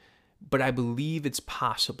in, but I believe it's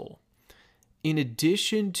possible. In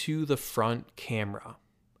addition to the front camera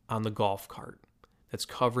on the golf cart that's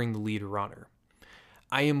covering the lead runner,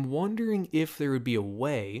 I am wondering if there would be a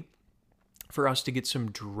way for us to get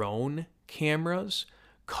some drone cameras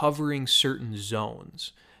covering certain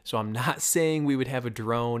zones. So I'm not saying we would have a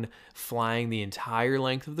drone flying the entire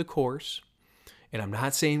length of the course, and I'm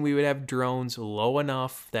not saying we would have drones low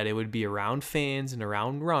enough that it would be around fans and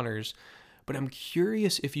around runners, but I'm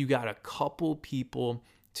curious if you got a couple people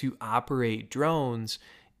to operate drones,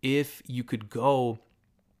 if you could go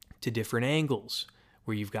to different angles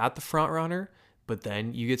where you've got the front runner, but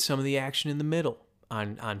then you get some of the action in the middle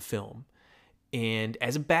on film. And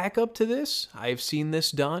as a backup to this, I've seen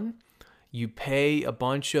this done. You pay a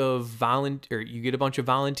bunch of you get a bunch of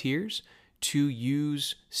volunteers to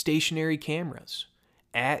use stationary cameras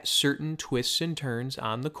at certain twists and turns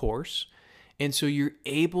on the course. And so you're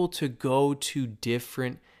able to go to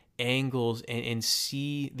different angles and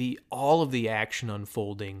see all of the action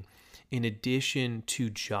unfolding in addition to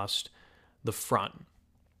just the front.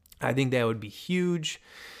 I think that would be huge.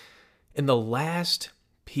 And the last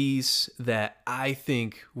piece that I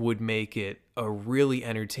think would make it a really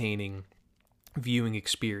entertaining viewing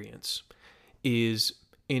experience is,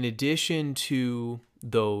 in addition to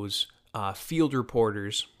those field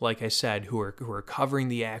reporters, like I said, who are covering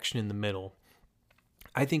the action in the middle,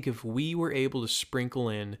 I think if we were able to sprinkle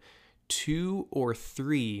in 2 or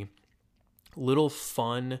 3 little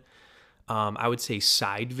fun, I would say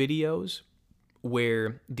side videos,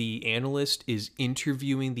 where the analyst is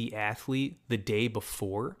interviewing the athlete the day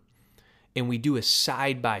before, and we do a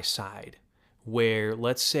side-by-side where,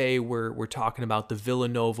 let's say we're talking about the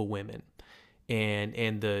Villanova women,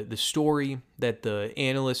 and the story that the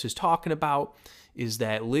analyst is talking about is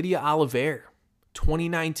that Lydia Oliver,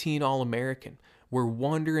 2019 All-American, we're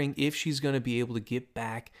wondering if she's going to be able to get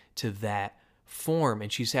back to that form,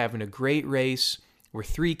 and she's having a great race. We're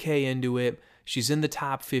 3K into it. She's in the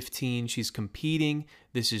top 15. She's competing.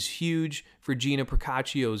 This is huge for Gina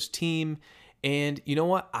Procaccio's team. And you know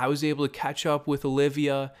what? I was able to catch up with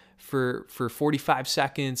Olivia for 45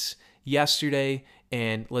 seconds yesterday,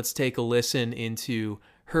 and let's take a listen into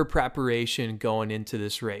her preparation going into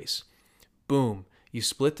this race. Boom. You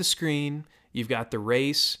split the screen. You've got the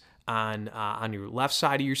race on your left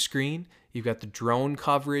side of your screen. You've got the drone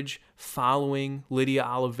coverage following Lydia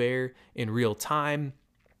Oliver in real time.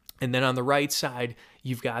 And then on the right side,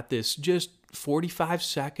 you've got this just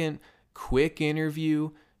 45-second quick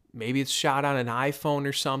interview. Maybe it's shot on an iPhone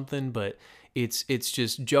or something, but it's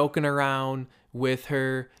just joking around with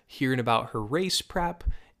her, hearing about her race prep,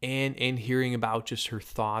 and hearing about just her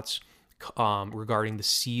thoughts regarding the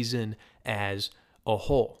season as a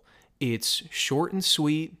whole. It's short and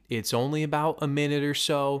sweet. It's only about a minute or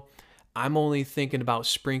so. I'm only thinking about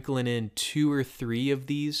sprinkling in 2 or 3 of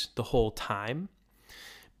these the whole time.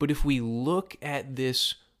 But if we look at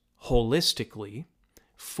this holistically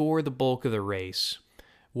for the bulk of the race,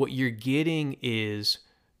 what you're getting is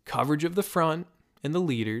coverage of the front and the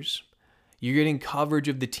leaders. You're getting coverage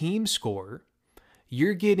of the team score.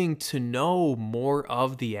 You're getting to know more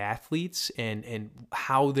of the athletes and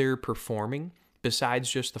how they're performing besides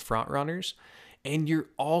just the front runners. And you're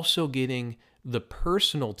also getting the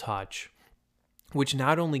personal touch, which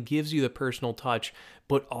not only gives you the personal touch,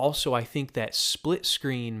 but also I think that split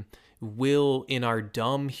screen will, in our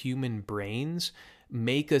dumb human brains,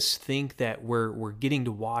 make us think that we're getting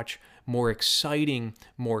to watch more exciting,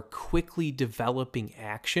 more quickly developing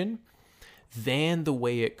action than the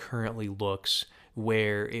way it currently looks,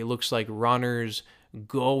 where it looks like runners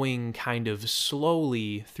going kind of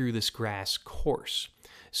slowly through this grass course.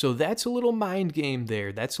 So that's a little mind game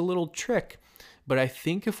there. That's a little trick. But I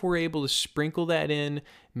think if we're able to sprinkle that in,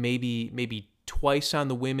 maybe twice on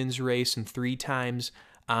the women's race and 3 times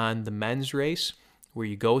on the men's race, where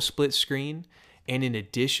you go split screen, And in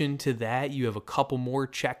addition to that, you have a couple more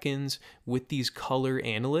check-ins with these color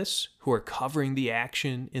analysts who are covering the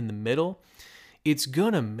action in the middle. It's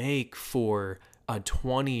going to make for a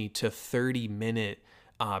 20 to 30 minute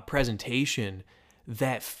presentation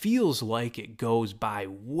that feels like it goes by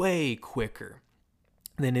way quicker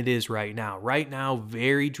than it is right now. Right now,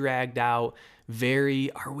 very dragged out,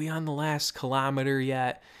 are we on the last kilometer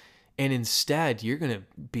yet? And instead, you're going to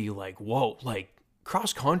be like, whoa, like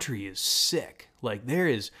cross country is sick. Like there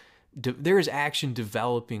is action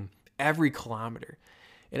developing every kilometer.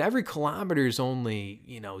 And every kilometer is only,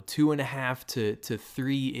 2.5 to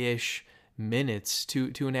 3-ish minutes,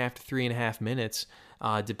 2.5 to 3.5 minutes,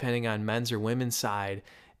 depending on men's or women's side.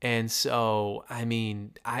 And so, I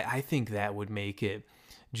mean, I think that would make it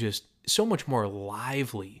just so much more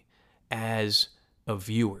lively as a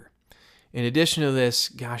viewer. In addition to this,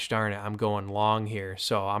 gosh darn it, I'm going long here.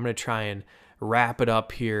 So I'm going to try and wrap it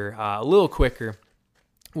up here a little quicker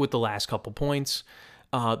with the last couple points.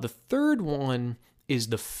 The third one is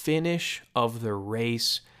the finish of the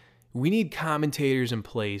race. We need commentators in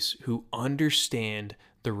place who understand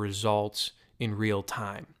the results in real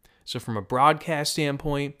time. So from a broadcast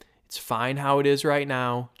standpoint, it's fine how it is right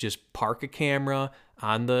now. Just park a camera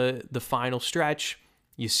on the final stretch.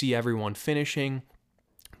 You see everyone finishing.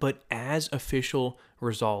 But as official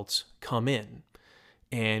results come in,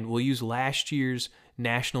 and we'll use last year's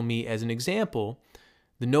national meet as an example,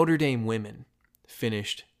 the Notre Dame women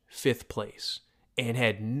finished 5th place and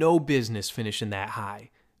had no business finishing that high.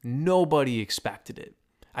 Nobody expected it.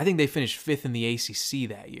 I think they finished 5th in the ACC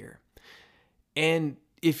that year. And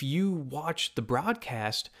if you watched the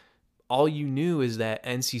broadcast, all you knew is that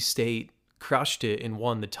NC State crushed it and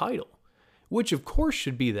won the title, which of course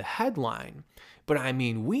should be the headline. But I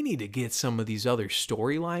mean, we need to get some of these other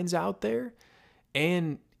storylines out there.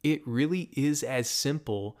 And it really is as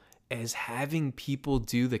simple as having people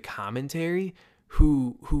do the commentary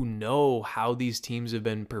who know how these teams have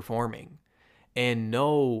been performing and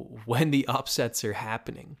know when the upsets are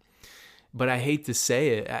happening. But I hate to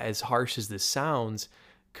say it, as harsh as this sounds,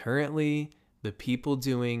 currently the people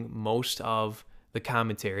doing most of the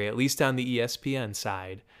commentary, at least on the ESPN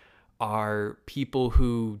side, are people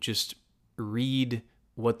who just read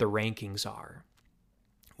what the rankings are.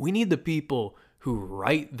 We need the people who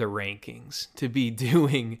write the rankings to be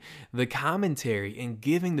doing the commentary and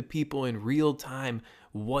giving the people in real time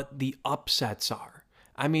what the upsets are.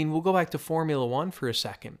 I mean, we'll go back to Formula One for a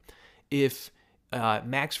second. If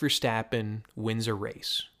Max Verstappen wins a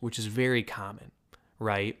race, which is very common,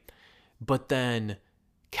 right? But then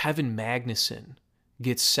Kevin Magnussen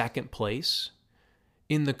gets 2nd place,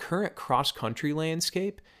 in the current cross-country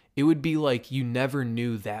landscape, it would be like you never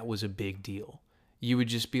knew that was a big deal. You would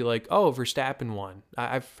just be like, oh, Verstappen won.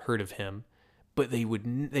 I've heard of him. But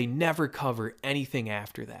they never cover anything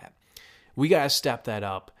after that. We got to step that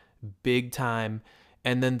up big time.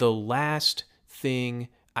 And then the last thing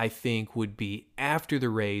I think would be after the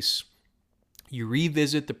race, you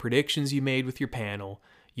revisit the predictions you made with your panel.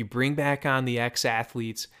 You bring back on the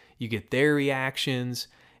ex-athletes. You get their reactions.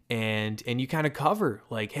 And you kind of cover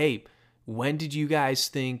like, hey, when did you guys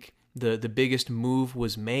think the biggest move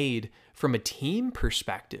was made from a team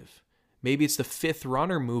perspective? Maybe it's the 5th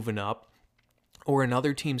runner moving up or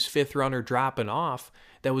another team's 5th runner dropping off.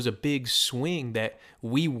 That was a big swing that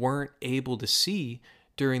we weren't able to see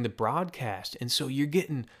during the broadcast. And so you're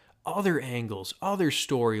getting other angles, other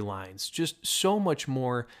storylines, just so much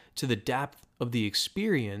more to the depth of the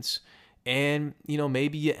experience. And,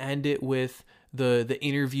 maybe you end it with the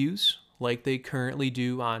interviews like they currently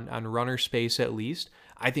do on Runner Space at least.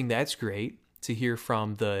 I think that's great to hear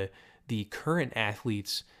from the current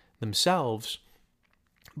athletes themselves.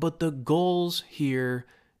 But the goals here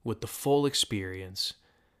with the full experience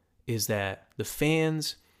is that the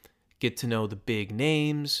fans get to know the big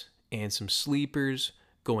names and some sleepers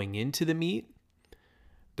going into the meet.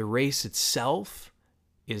 The race itself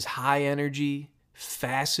is high energy,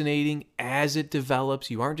 fascinating as it develops.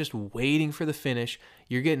 You aren't just waiting for the finish.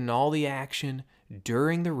 You're getting all the action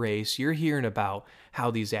during the race. You're hearing about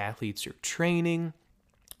how these athletes are training,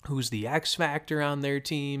 who's the X factor on their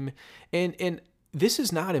team. And this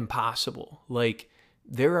is not impossible. Like,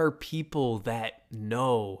 there are people that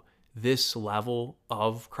know this level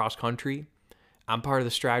of cross country. I'm part of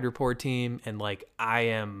the Stride Report team, and like, I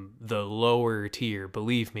am the lower tier,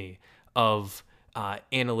 believe me, of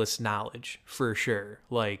analyst knowledge for sure.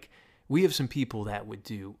 Like, we have some people that would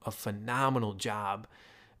do a phenomenal job,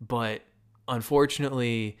 but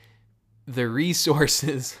unfortunately the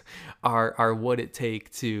resources are what it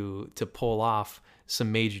takes to pull off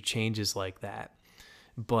some major changes like that.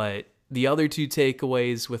 But The other two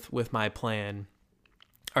takeaways with my plan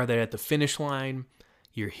are that at the finish line,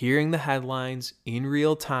 you're hearing the headlines in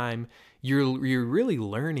real time. You're really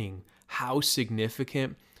learning how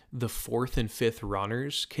significant the fourth and fifth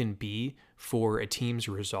runners can be for a team's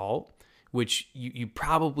result, which you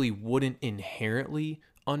probably wouldn't inherently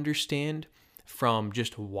understand from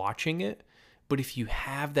just watching it. But if you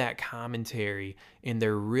have that commentary and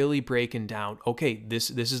they're really breaking down, okay, this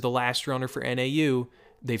is the last runner for NAU,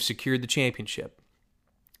 they've secured the championship.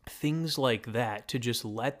 Things like that to just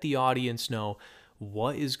let the audience know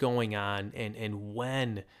what is going on and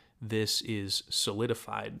when this is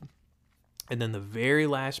solidified. And then the very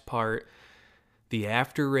last part, the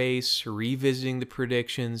after race, revisiting the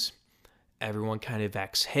predictions, everyone kind of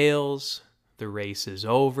exhales, the race is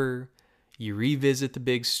over, you revisit the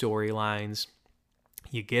big storylines,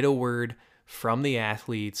 you get a word from the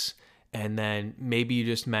athletes, and then maybe you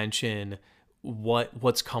just mention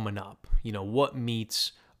what's coming up, what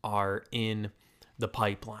meets are in the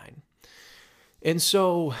pipeline. And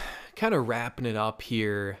so, kind of wrapping it up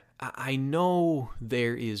here, I know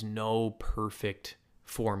there is no perfect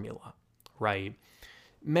formula, right?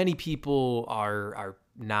 Many people are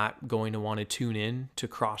not going to want to tune in to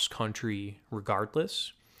cross country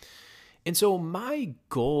regardless. And so my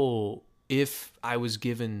goal, if I was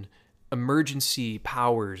given emergency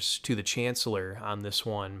powers to the chancellor on this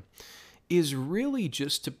one, is really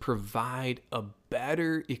just to provide a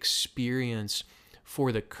better experience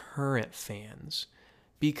for the current fans,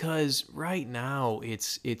 because right now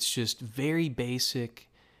it's just very basic.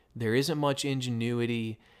 There isn't much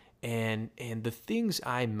ingenuity, and the things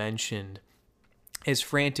I mentioned, as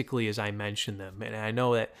frantically as I mentioned them, and I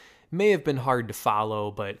know that may have been hard to follow,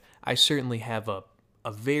 but I certainly have a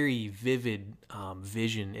very vivid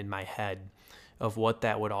vision in my head of what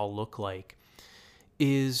that would all look like,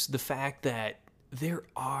 is the fact that there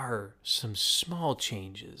are some small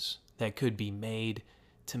changes that could be made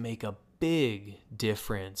to make a big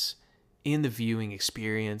difference in the viewing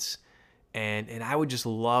experience. And I would just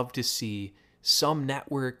love to see some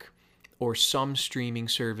network or some streaming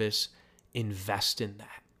service invest in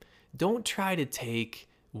that. Don't try to take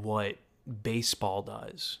what baseball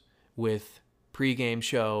does with pregame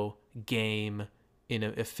show, game in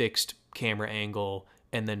a fixed camera angle,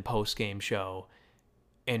 and then postgame show,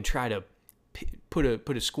 and try to put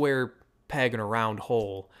a square peg in a round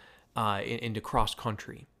hole into cross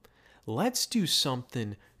country. Let's do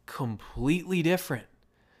something completely different.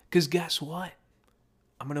 Because guess what?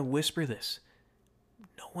 I'm going to whisper this.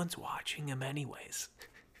 No one's watching them anyways.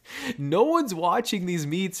 No one's watching these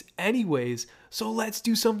meets anyways. So let's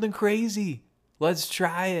do something crazy. Let's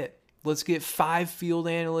try it. Let's get 5 field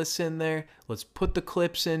analysts in there. Let's put the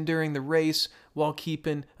clips in during the race while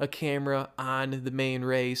keeping a camera on the main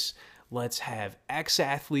race. Let's have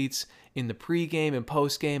ex-athletes in the pregame and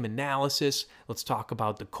postgame analysis. Let's talk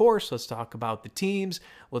about the course. Let's talk about the teams.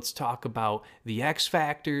 Let's talk about the X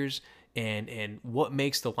factors and what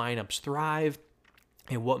makes the lineups thrive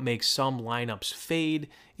and what makes some lineups fade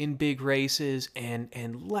in big races.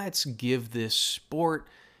 And let's give this sport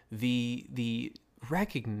the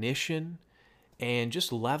recognition and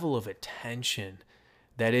just level of attention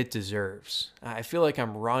that it deserves. I feel like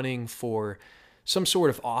I'm running for some sort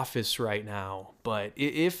of office right now, but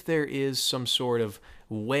if there is some sort of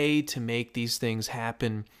way to make these things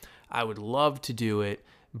happen, I would love to do it.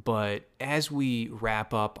 But as we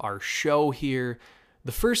wrap up our show here,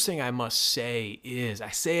 the first thing I must say is, I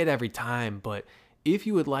say it every time, but if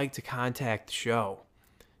you would like to contact the show,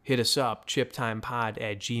 hit us up,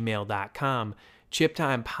 chiptimepod@gmail.com,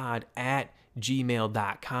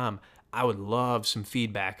 chiptimepod@gmail.com. I would love some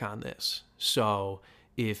feedback on this. So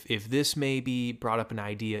if this maybe brought up an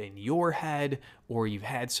idea in your head or you've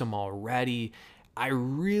had some already, I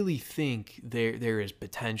really think there is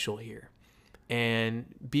potential here.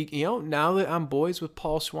 And now that I'm boys with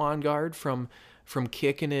Paul Swangard from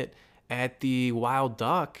kicking it at the Wild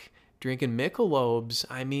Duck, drinking Michelobes,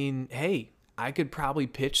 I mean, hey, I could probably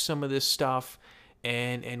pitch some of this stuff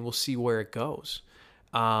and we'll see where it goes.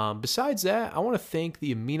 Besides that, I want to thank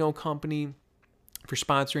the Amino Company for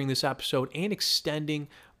sponsoring this episode and extending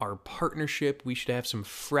our partnership. We should have some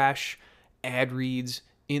fresh ad reads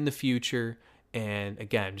in the future. And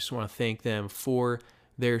again, just want to thank them for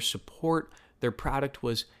their support. Their product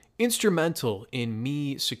was instrumental in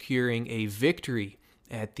me securing a victory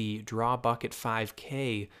at the Draw Bucket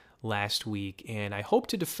 5K last week, and I hope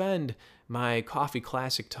to defend my Coffee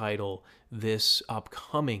Classic title this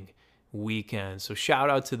upcoming weekend. So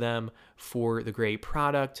shout out to them for the great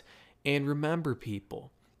product. And remember,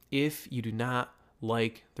 people, if you do not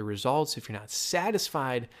like the results, if you're not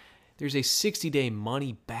satisfied, there's a 60-day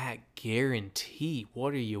money-back guarantee.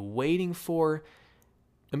 What are you waiting for?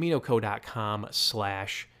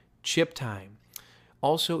 AminoCo.com/ChipTime.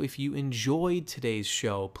 Also, if you enjoyed today's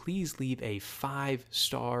show, please leave a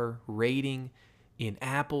 5-star rating in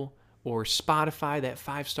Apple or Spotify. That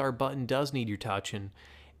 5-star button does need your touching.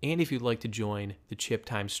 And if you'd like to join the Chip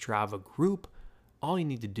Time Strava group, all you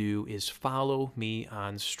need to do is follow me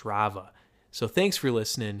on Strava. So thanks for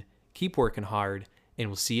listening. Keep working hard, and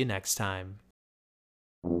we'll see you next time.